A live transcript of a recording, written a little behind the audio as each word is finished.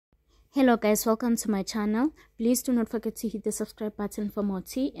Hello guys, welcome to my channel. Please do not forget to hit the subscribe button for more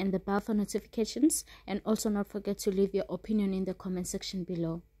tea and the bell for notifications, and also not forget to leave your opinion in the comment section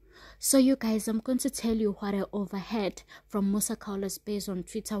below. So you guys, I'm going to tell you what I overheard from Musa Kaola's page on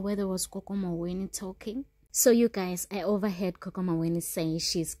Twitter where there was Gogo Maweni talking. So you guys, I overheard Gogo Maweni saying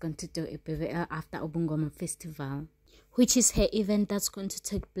she's going to do a BBL after Ubungoma Festival, which is her event that's going to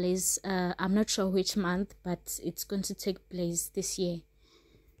take place, I'm not sure which month, but it's going to take place this year.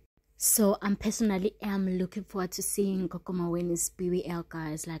 So I'm looking forward to seeing Gogo Maweni's BBL,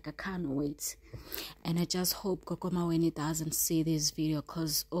 guys. Like, I can't wait. And I just hope Gogo Maweni doesn't see this video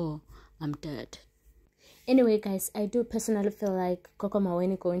because, oh, I'm dead. Anyway, guys, I do personally feel like Gogo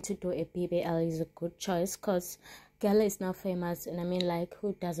Maweni going to do a BBL is a good choice because girl is now famous, and I mean, like,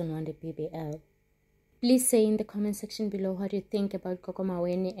 who doesn't want a BBL? Please say in the comment section below what you think about Gogo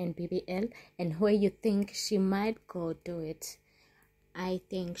Maweni and BBL and where you think she might go do it. I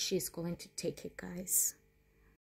think she's going to take it, guys.